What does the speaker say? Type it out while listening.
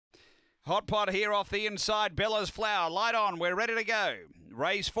Hot pot here off the inside. Bella's Flower. Light on. We're ready to go.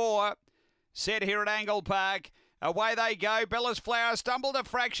 Race 4. Set here at Angle Park. Away they go. Bella's Flower stumbled a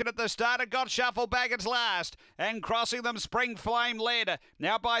fraction at the start. It got shuffled back its last. And crossing them, Spring Flame led.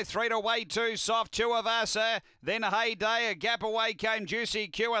 Now by 3 to Way Too Soft. Chuavasa. Then Heyday. A gap away came Juicy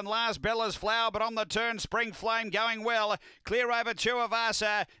Q. And last Bella's Flower. But on the turn, Spring Flame going well. Clear over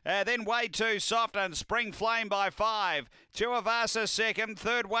Chuavasa. Then Way Too Soft and Spring Flame by 5. Chuavasa second.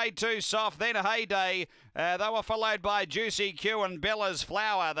 Third Way Too Soft. Then Heyday. They were followed by Juicy Q and Bella's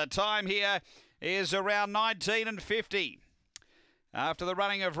Flower. The time here is around 19:50. After the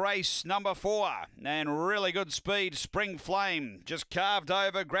running of race number 4, and really good speed, Spring Flame just carved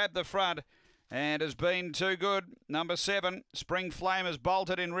over, grabbed the front, and has been too good. Number 7, Spring Flame has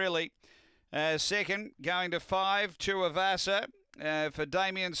bolted in really. Second, going to 5, Chuavasa for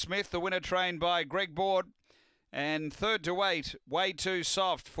Damien Smith, the winner trained by Greg Board. And third to 8, Way Too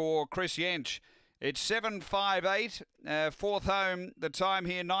Soft for Chris Yench. It's 7:58, fourth home, the time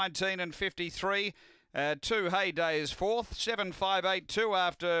here 19:53. 2 Heyday is fourth, 7:582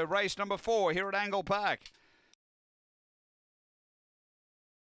 after race number 4 here at Angle Park.